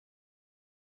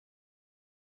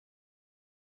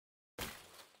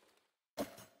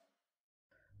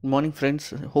Morning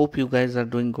friends, hope you guys are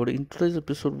doing good. In today's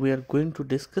episode we are going to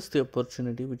discuss the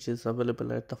opportunity which is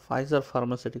available at the Pfizer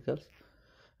Pharmaceuticals,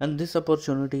 and this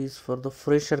opportunity is for the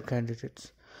fresher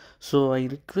candidates. So I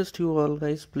request you all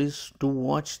guys, please do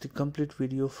watch the complete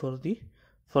video for the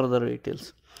further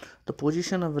details. The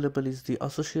position available is the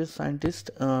associate scientist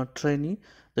trainee.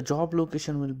 The job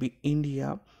location will be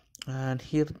India and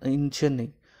here in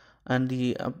Chennai, and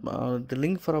the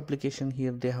link for application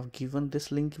here they have given.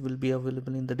 This link will be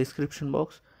available in the description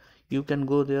box. You can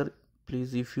go there.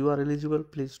 Please, if you are eligible,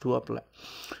 please do apply.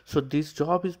 So this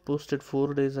job is posted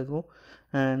 4 days ago,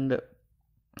 and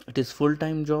it is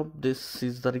full-time job. This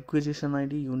is the requisition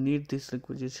ID. You need this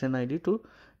requisition ID to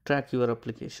track your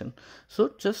application, so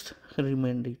just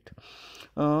remind it.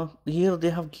 Here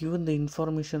they have given the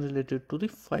information related to the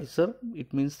Pfizer,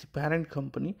 it means the parent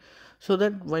company, so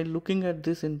that while looking at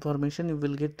this information you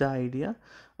will get the idea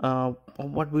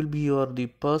what will be your the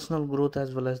personal growth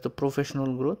as well as the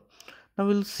professional growth. Now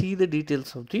we'll see the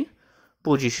details of the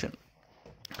position.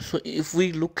 So if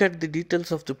we look at the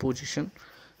details of the position,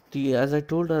 as I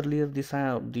told earlier,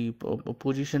 the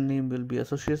position name will be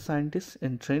associate scientist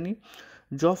and trainee.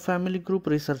 Job family group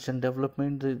research and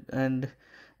development, and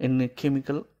in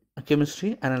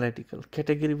chemistry analytical.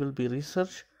 Category will be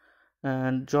research,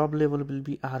 and job level will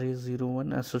be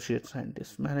RA01 associate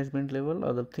scientist. Management level,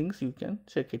 other things you can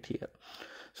check it here.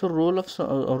 So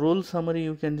role summary,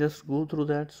 you can just go through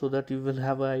that so that you will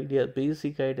have an idea,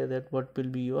 basic idea that what will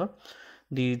be your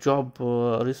the job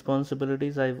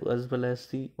responsibilities as well as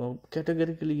the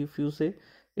categorically, if you say,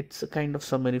 it's a kind of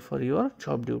summary for your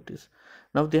job duties.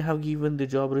 Now they have given the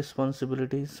job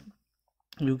responsibilities,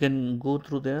 you can go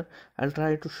through there. I'll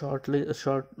try to short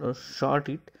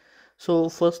it. So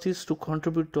first is to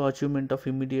contribute to achievement of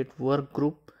immediate work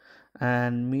group,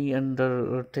 and me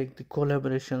undertake the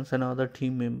collaborations and other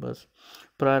team members,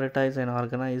 prioritize and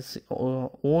organize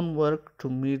own work to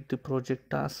meet the project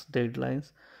task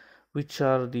deadlines which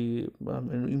are the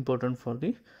important for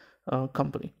the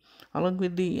company. Along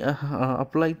with the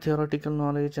apply theoretical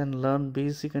knowledge and learn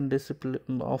basics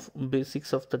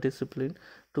of the discipline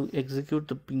to execute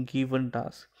the given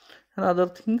task, and other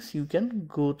things you can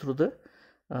go through the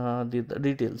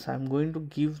details. I'm going to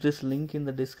give this link in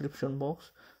the description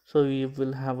box, so you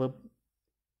will have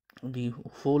the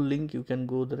whole link. You can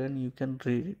go there and you can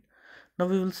read it. Now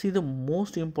we will see the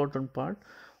most important part,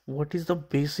 what is the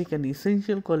basic and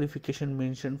essential qualification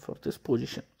mentioned for this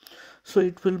position. So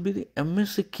it will be the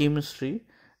MSc Chemistry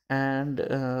and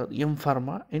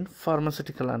Pharma in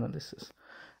pharmaceutical analysis,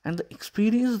 and the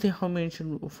experience they have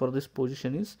mentioned for this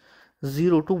position is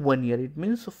 0 to 1 year. It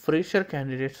means fresher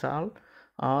candidates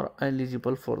are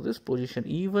eligible for this position.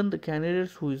 Even the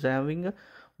candidates who is having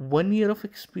 1 year of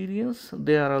experience,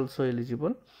 they are also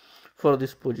eligible for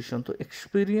this position. So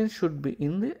experience should be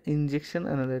in the injection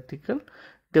analytical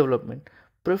development.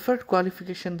 Preferred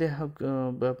qualification they have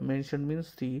mentioned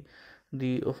means the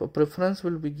preference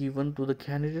will be given to the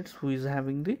candidates who is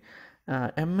having the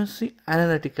MSc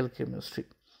analytical chemistry.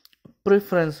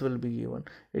 Preference will be given.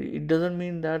 It doesn't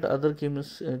mean that other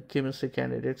chemistry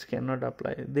candidates cannot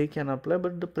apply. They can apply,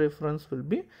 but the preference will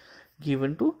be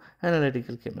given to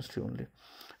analytical chemistry only.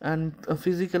 And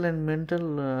physical and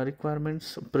mental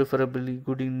requirements, preferably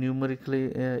good in numerical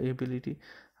ability.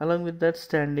 Along with that,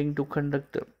 standing to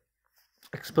conduct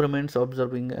experiments,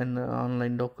 observing and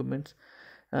online documents.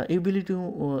 Ability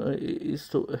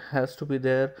has to be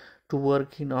there to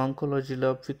work in oncology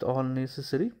lab with all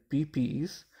necessary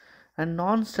PPEs, and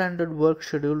non-standard work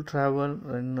schedule, travel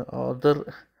and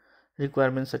other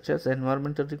requirements such as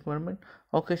environmental requirement,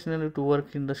 occasionally to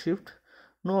work in the shift.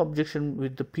 No objection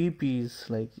with the PPEs,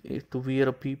 like to wear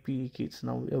a PPE kits.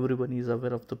 Now everyone is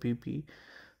aware of the PPE,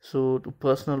 so to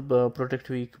personal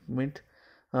protective equipment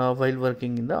while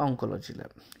working in the oncology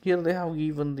lab. Here they have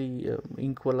given the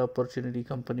equal opportunity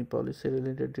company policy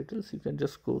related details. You can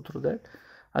just go through that.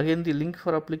 Again, the link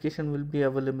for application will be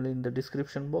available in the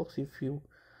description box. If you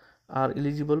are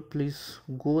eligible, please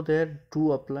go there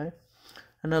to apply.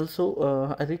 And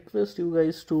also I request you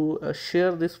guys to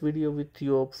share this video with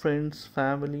your friends,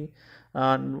 family,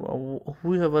 and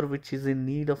whoever which is in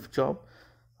need of job,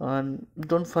 and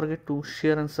don't forget to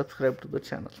share and subscribe to the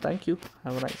channel. Thank you.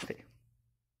 Have a nice day.